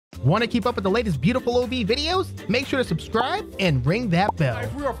Want to keep up with the latest beautiful OB videos? Make sure to subscribe and ring that bell.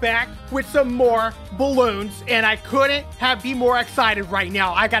 Guys, we are back with some more balloons, and I couldn't be more excited right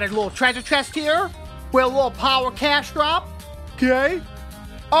now. I got a little treasure chest here with a little power cash drop. Okay.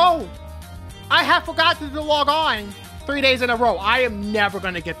 Oh, I have forgotten to log on 3 days in a row. I am never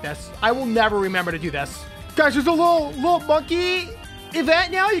going to get this. I will never remember to do this. Guys, there's a little monkey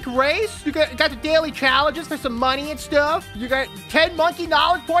event now you can race. You got the daily challenges for some money and stuff. You got 10 monkey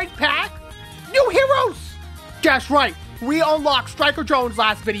knowledge points pack. New heroes. Guess right. We unlocked Striker Jones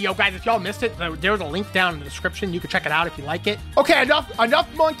last video, guys. If y'all missed it, there's a link down in the description. You can check it out if you like it. Okay,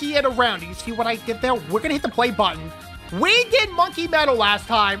 enough monkey in around. Do you see what I did there? We're gonna hit the play button. We did monkey medal last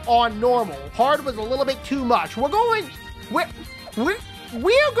time on normal. Hard was a little bit too much. We're gonna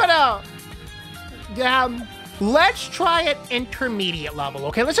let's try it intermediate level,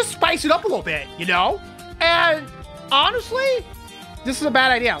 okay? Let's just spice it up a little bit, you know? And honestly, this is a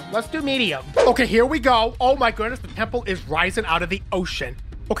bad idea. Let's do medium. Okay, here we go. Oh my goodness, the temple is rising out of the ocean.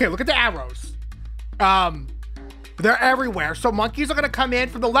 Okay, look at the arrows. They're everywhere. So monkeys are gonna come in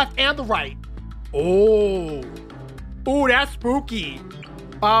from the left and the right. Oh, that's spooky.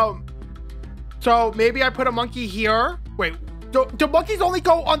 So maybe I put a monkey here. Wait, do monkeys only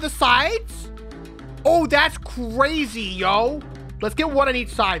go on the sides? Oh, that's crazy, yo. Let's get one on each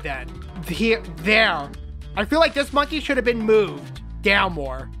side then. There. I feel like this monkey should have been moved down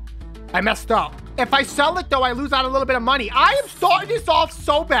more. I messed up. If I sell it though, I lose out a little bit of money. I am starting this off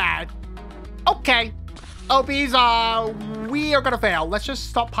so bad. Okay. OBs, we are gonna fail. Let's just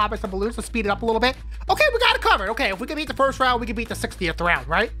stop popping some balloons to speed it up a little bit. Okay, we got it covered. Okay, if we can beat the first round, we can beat the 60th round,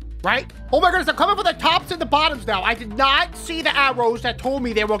 right? Right? Oh my goodness, I'm coming for the tops and the bottoms now. I did not see the arrows that told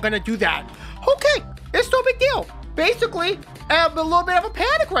me they were gonna do that. Okay, it's no big deal. Basically, I'm a little bit of a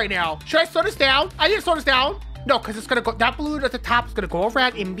panic right now. Should I slow this down? I didn't slow this down. No, because it's gonna go, that balloon at the top is gonna go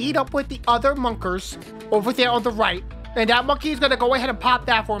around and meet up with the other monkers over there on the right. And that monkey is gonna go ahead and pop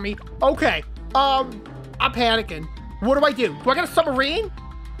that for me. Okay, I'm panicking. What do I do? Do I get a submarine?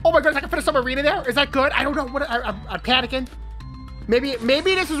 Oh my goodness, I can fit a submarine in there? Is that good? I don't know, I'm panicking. Maybe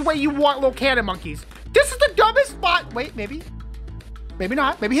this is where you want little cannon monkeys. This is the dumbest spot. Wait, maybe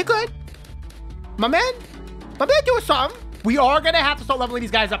not. Maybe he could. My man doing something. We are gonna have to start leveling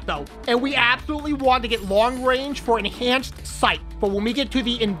these guys up though. And we absolutely want to get long range for enhanced sight. But when we get to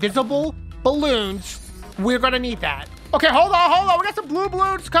the invisible balloons, we're gonna need that. Okay, hold on. We got some blue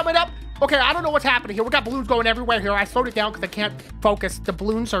balloons coming up. Okay, I don't know what's happening here. We got balloons going everywhere here. I slowed it down because I can't focus. The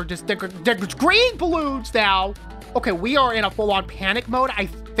balloons are just, they're green balloons now. Okay, we are in a full-on panic mode, I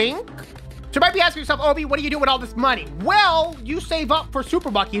think. So you might be asking yourself, Obi, what do you do with all this money? Well, you save up for Super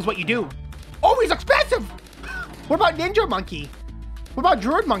Monkey is what you do. Oh, he's expensive. What about Ninja Monkey? What about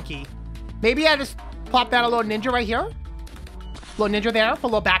Druid Monkey? Maybe I just plop down a little ninja right here. Little ninja there for a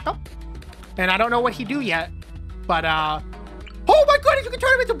little backup. And I don't know what he do yet, but oh my goodness, you can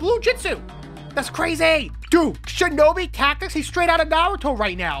turn him into Blue Jitsu. That's crazy. Dude, Shinobi Tactics, he's straight out of Naruto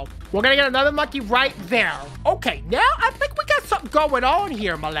right now. We're gonna get another monkey right there. Okay, now I think we got something going on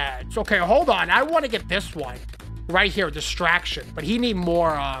here, my lads. Okay, hold on. I want to get this one right here, distraction. But he need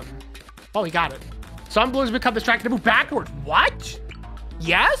more, oh, he got it. Some balloons become distracted to move backwards. What?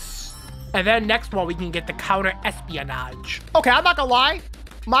 Yes? And then next one, we can get the counter espionage. Okay, I'm not gonna lie.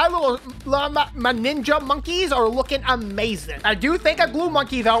 My ninja monkeys are looking amazing. I do think a glue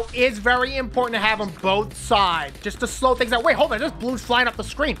monkey, though, is very important to have on both sides, just to slow things down. Wait, hold on, there's balloons flying up the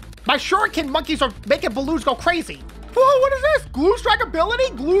screen. My shuriken monkeys are making balloons go crazy. Whoa, what is this? Glue strike ability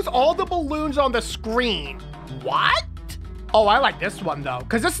glues all the balloons on the screen. What? Oh, I like this one, though,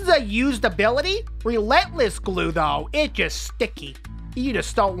 because this is a used ability. Relentless glue, though, it's just sticky. You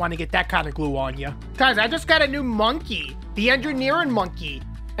just don't want to get that kind of glue on you. Guys, I just got a new monkey, the engineering monkey.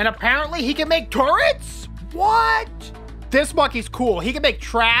 And apparently he can make turrets? What? This monkey's cool. He can make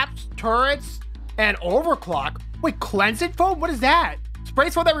traps, turrets, and overclock. Wait, cleansing foam? What is that?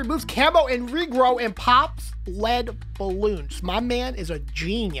 Sprays foam that removes camo and regrow and pops lead balloons. My man is a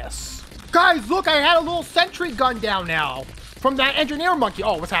genius. Guys, look, I had a little sentry gun down now from that engineer monkey.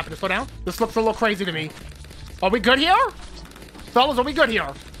 Oh, what's happening? Slow down. This looks a little crazy to me. Are we good here? Fellas, are we good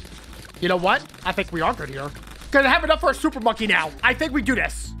here? You know what? I think we are good here. Because I have enough for a super monkey now. I think we do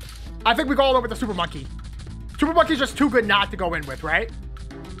this. I think we go all over with the super monkey. Super monkey's just too good not to go in with, right?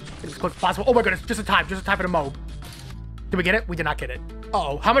 As close as possible. Oh my goodness, just in time for the mob. Did we get it? We did not get it.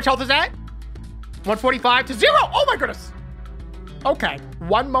 Uh-oh, how much health is that? 145 to 0. Oh my goodness. Okay,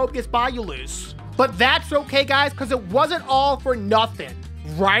 one mob gets by, you lose. But that's okay, guys, because it wasn't all for nothing,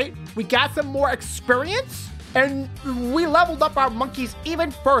 right? We got some more experience, and we leveled up our monkeys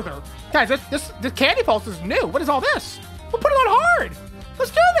even further. Guys, this candy pulse is new. What is all this? We'll put it on hard. Let's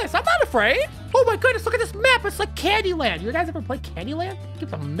do this. I'm not afraid. Oh my goodness, look at this map. It's like Candyland. You guys ever play Candyland?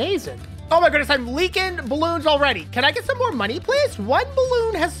 It's amazing. Oh my goodness, I'm leaking balloons already. Can I get some more money, please? One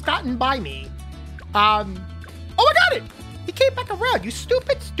balloon has gotten by me. Oh, I got it. He came back around. You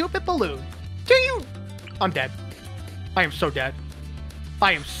stupid, stupid balloon. Do you? I'm dead. I am so dead.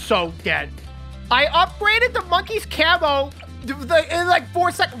 I am so dead. I upgraded the monkey's camo in like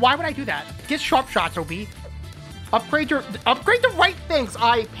 4 seconds. Why would I do that? Get sharp shots, OB. Upgrade the right things.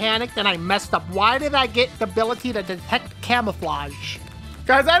 I panicked and I messed up. Why did I get the ability to detect camouflage?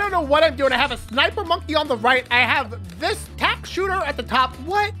 Guys, I don't know what I'm doing. I have a sniper monkey on the right. I have this tack shooter at the top.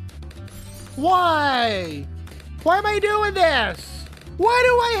 What? Why? Why am I doing this? Why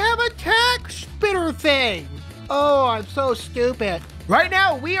do I have a tack spitter thing? Oh, I'm so stupid. Right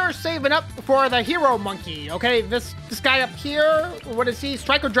now, we are saving up for the hero monkey, okay? This guy up here, what is he?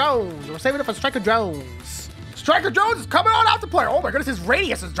 Striker Jones. We're saving up for Striker Jones. Striker Jones is coming on out to play. Oh my goodness, his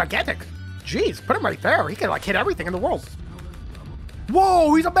radius is gigantic. Jeez, put him right there. He can like hit everything in the world.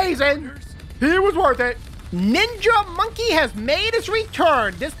 Whoa, he's amazing. He was worth it. Ninja Monkey has made his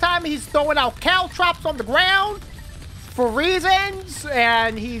return. This time he's throwing out caltrops on the ground for reasons,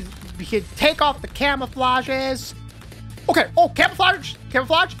 and he can take off the camouflages. Okay, oh, camouflage,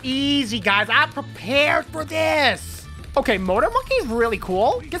 easy guys, I'm prepared for this. Okay, Motor Monkey's really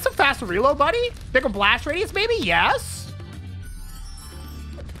cool. Get some faster reload, buddy. Bigger blast radius, maybe, yes.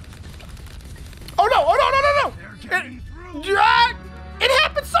 Oh no, it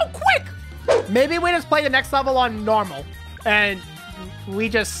happened so quick. Maybe we just play the next level on normal, and we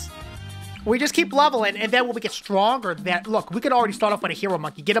just keep leveling, and then when we get stronger, look, we could already start off with a hero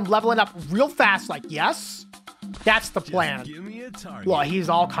monkey, get him leveling up real fast, like, yes. That's the plan. Look, he's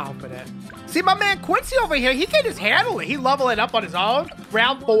all confident. See, my man Quincy over here, he can just handle it. He leveling up on his own.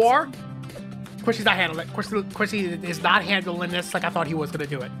 Round 4. Quincy's not handling it. Quincy is not handling this like I thought he was going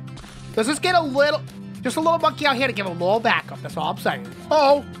to do it. Let's just get just a little monkey out here to give him a little backup. That's all I'm saying.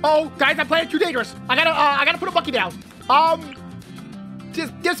 Oh, guys, I'm playing too dangerous. I gotta put a monkey down.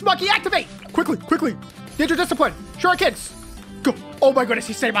 This monkey activate. Quickly. Ninja discipline. Shurikens. Go. Oh my goodness,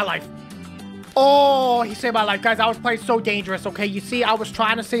 he saved my life. Oh, he saved my life. Guys, I was playing so dangerous, okay? You see, I was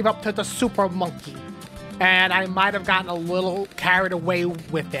trying to save up to the super monkey. And I might have gotten a little carried away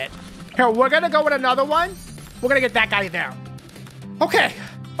with it. Here, we're going to go with another one. We're going to get that guy there. Okay,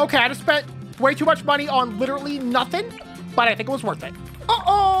 I just spent way too much money on literally nothing. But I think it was worth it.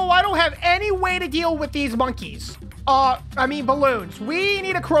 Uh-oh, I don't have any way to deal with these monkeys. Balloons. We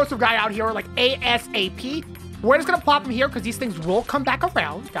need a corrosive guy out here, like ASAP. We're just gonna plop them here because these things will come back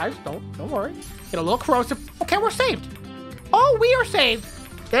around. Guys, don't worry. Get a little corrosive. Okay, we're saved. Oh, we are saved.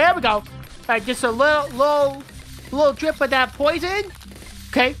 There we go. Just a little drip of that poison.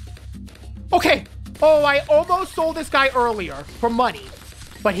 Okay. Oh, I almost sold this guy earlier for money,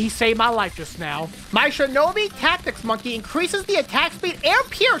 but he saved my life just now. My Shinobi Tactics Monkey increases the attack speed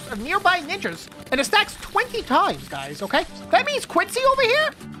and pierce of nearby ninjas, and it stacks 20 times, guys, okay? That means Quincy over here,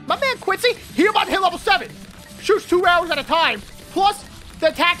 my man Quincy, he about to hit level 7. Shoots 2 arrows at a time, plus the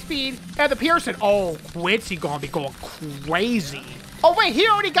attack speed and the piercing. Oh, Quincy gonna be going crazy. Oh wait, he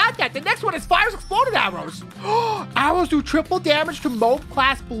already got that. The next one is fires exploded arrows. Arrows do triple damage to mob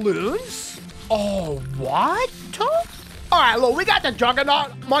class balloons? Oh, what? All right, look, we got the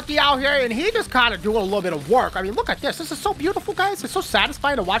Juggernaut monkey out here, and he just kind of doing a little bit of work. I mean, look at this. This is so beautiful, guys. It's so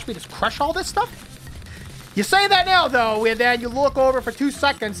satisfying to watch me just crush all this stuff. You say that now, though, and then you look over for 2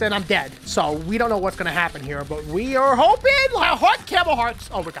 seconds, and I'm dead. So we don't know what's going to happen here, but we are hoping. Heart, camel hearts.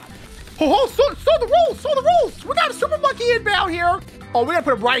 Oh, my God. Oh, so the rules. We got a super monkey inbound here. Oh, we got to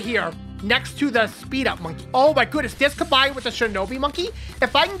put him right here next to the speed up monkey. Oh, my goodness. This combined with the Shinobi monkey.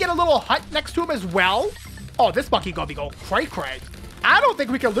 If I can get a little hut next to him as well. Oh, this monkey going to be going cray-cray. I don't think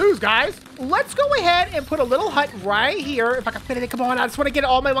we can lose, guys. Let's go ahead and put a little hut right here. If I can fit it in. Come on. I just want to get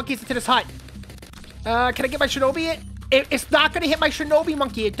all my monkeys into this hut. Can I get my Shinobi in? It's not going to hit my Shinobi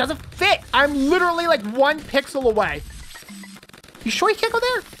monkey. It doesn't fit. I'm literally like 1 pixel away. You sure you can't go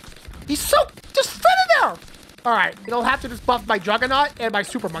there? He's so... Just fit in there. All right. It'll have to just buff my Juggernaut and my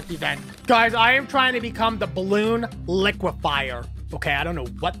super monkey then. Guys, I am trying to become the Bloon Liquifier. Okay, I don't know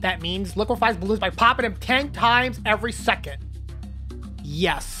what that means. Liquefies balloons by popping them 10 times every second.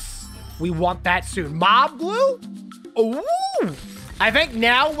 Yes. We want that soon. Mob glue? Ooh. I think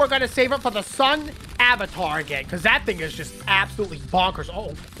now we're going to save up for the sun avatar again, because that thing is just absolutely bonkers.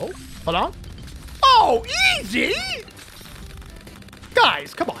 Oh, hold on. Oh, easy!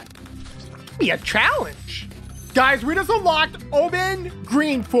 Guys, come on. Give me a challenge. Guys, we just unlocked Omen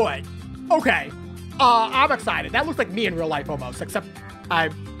Greenfoot. Okay. I'm excited. That looks like me in real life almost, except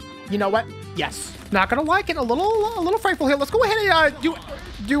you know what? Yes. Not gonna like it. A little frightful here. Let's go ahead and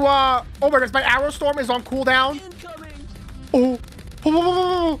oh my goodness, my arrow storm is on cooldown. Oh,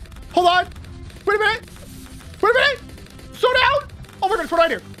 hold on. Wait a minute. Slow down. Oh my goodness, what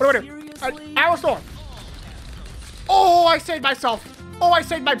do I do? Arrow storm. Oh, I saved myself. Oh, I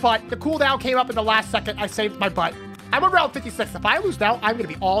saved my butt. The cooldown came up in the last second. I saved my butt. I'm around 56. If I lose now, I'm gonna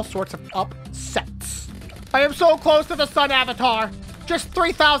be all sorts of upset. I am so close to the sun avatar. Just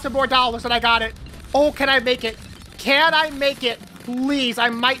 $3,000 more and I got it. Oh, can I make it? Can I make it? Please, I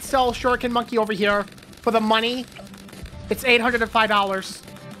might sell Shuriken Monkey over here for the money. It's $805.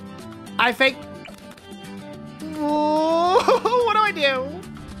 I think... what do I do?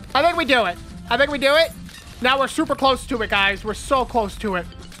 I think we do it. Now we're super close to it, guys. We're so close to it.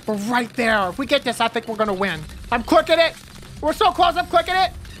 We're right there. If we get this, I think we're gonna win. I'm clicking it. We're so close, I'm clicking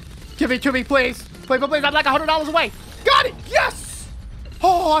it. Give it to me, please. Please, I'm like $100 away. Got it, yes!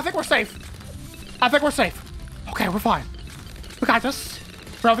 Oh, I think we're safe. Okay, we're fine. We got this.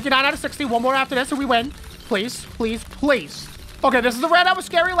 We're on 59 out of 60. One more after this and we win. Please. Okay, this is the round that was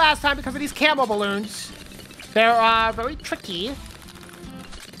scary last time because of these camo balloons. They're very tricky.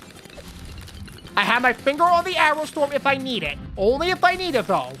 I have my finger on the arrow storm if I need it. Only if I need it,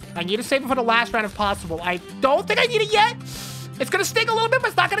 though. I need to save it for the last round if possible. I don't think I need it yet. It's gonna sting a little bit, but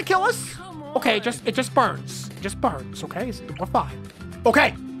it's not gonna kill us. Okay, it just burns. Okay? We're fine.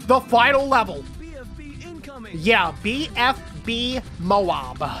 Okay, the final level. Yeah, BFB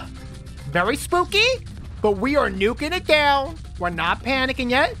Moab. Very spooky, but we are nuking it down. We're not panicking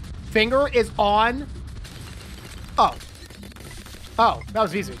yet. Finger is on. Oh, that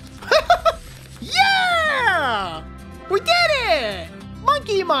was easy. Yeah! We did it!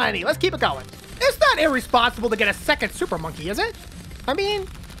 Monkey money. Let's keep it going. It's not irresponsible to get a second super monkey, is it? I mean, is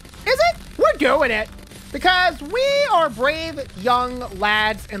it? We're doing it. Because we are brave young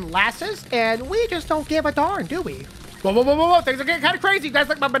lads and lasses, and we just don't give a darn, do we? Whoa. Things are getting kind of crazy. You guys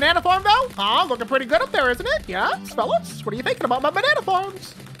like my banana farm, though? Looking pretty good up there, isn't it? Yes, fellas? What are you thinking about my banana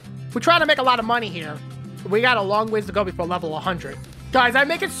farms? We're trying to make a lot of money here. We got a long ways to go before level 100. Guys, I'm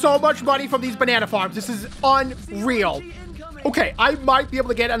making so much money from these banana farms. This is unreal. Okay, I might be able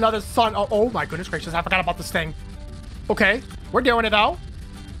to get another sun. Oh my goodness gracious, I forgot about this thing. Okay, we're doing it though.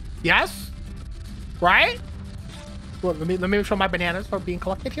 Yes? Right? Well, let me show my bananas are being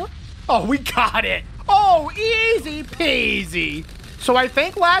collected here. Oh, we got it. Oh, easy peasy. So I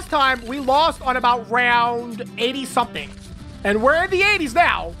think last time we lost on about round 80 something. And we're in the 80s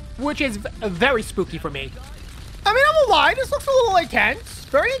now, which is very spooky for me. I mean, I'm a lie. This looks a little intense.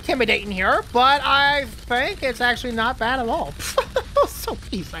 Very intimidating here, but I think it's actually not bad at all. So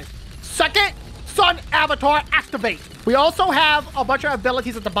easy. Second sun avatar activate. We also have a bunch of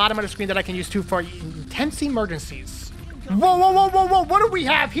abilities at the bottom of the screen that I can use too for intense emergencies. Whoa. What do we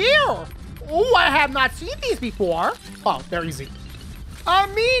have here? Oh, I have not seen these before. Oh, they're easy. I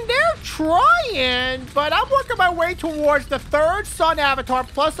mean, they're trying, but I'm working my way towards the third sun avatar.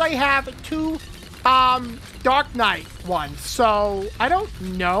 Plus I have 2 Dark Knight ones. So I don't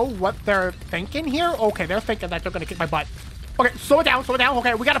know what they're thinking here. Okay, they're thinking that they're gonna kick my butt. Okay, slow it down.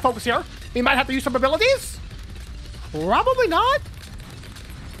 Okay, we gotta focus here. We might have to use some abilities. Probably not.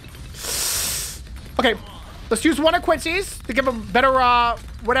 Okay, let's use one of Quincy's to give him better,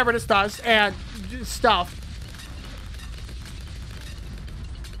 whatever this does, and stuff.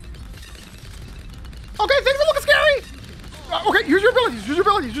 Okay, things are looking scary. Okay, use your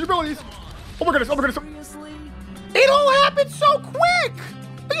abilities. Oh my goodness. It all happened so quick.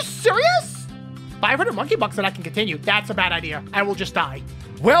 Are you serious? 500 monkey bucks that I can continue. That's a bad idea. I will just die.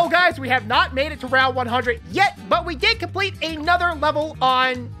 Well, guys, we have not made it to round 100 yet, but we did complete another level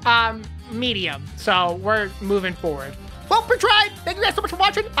on medium. So we're moving forward. Well, we tried. Thank you guys so much for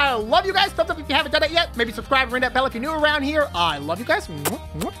watching. I love you guys. Thumbs up if you haven't done it yet. Maybe subscribe and ring that bell if you're new around here. I love you guys.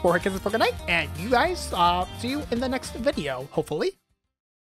 4 kisses for good night. And you guys, see you in the next video, hopefully.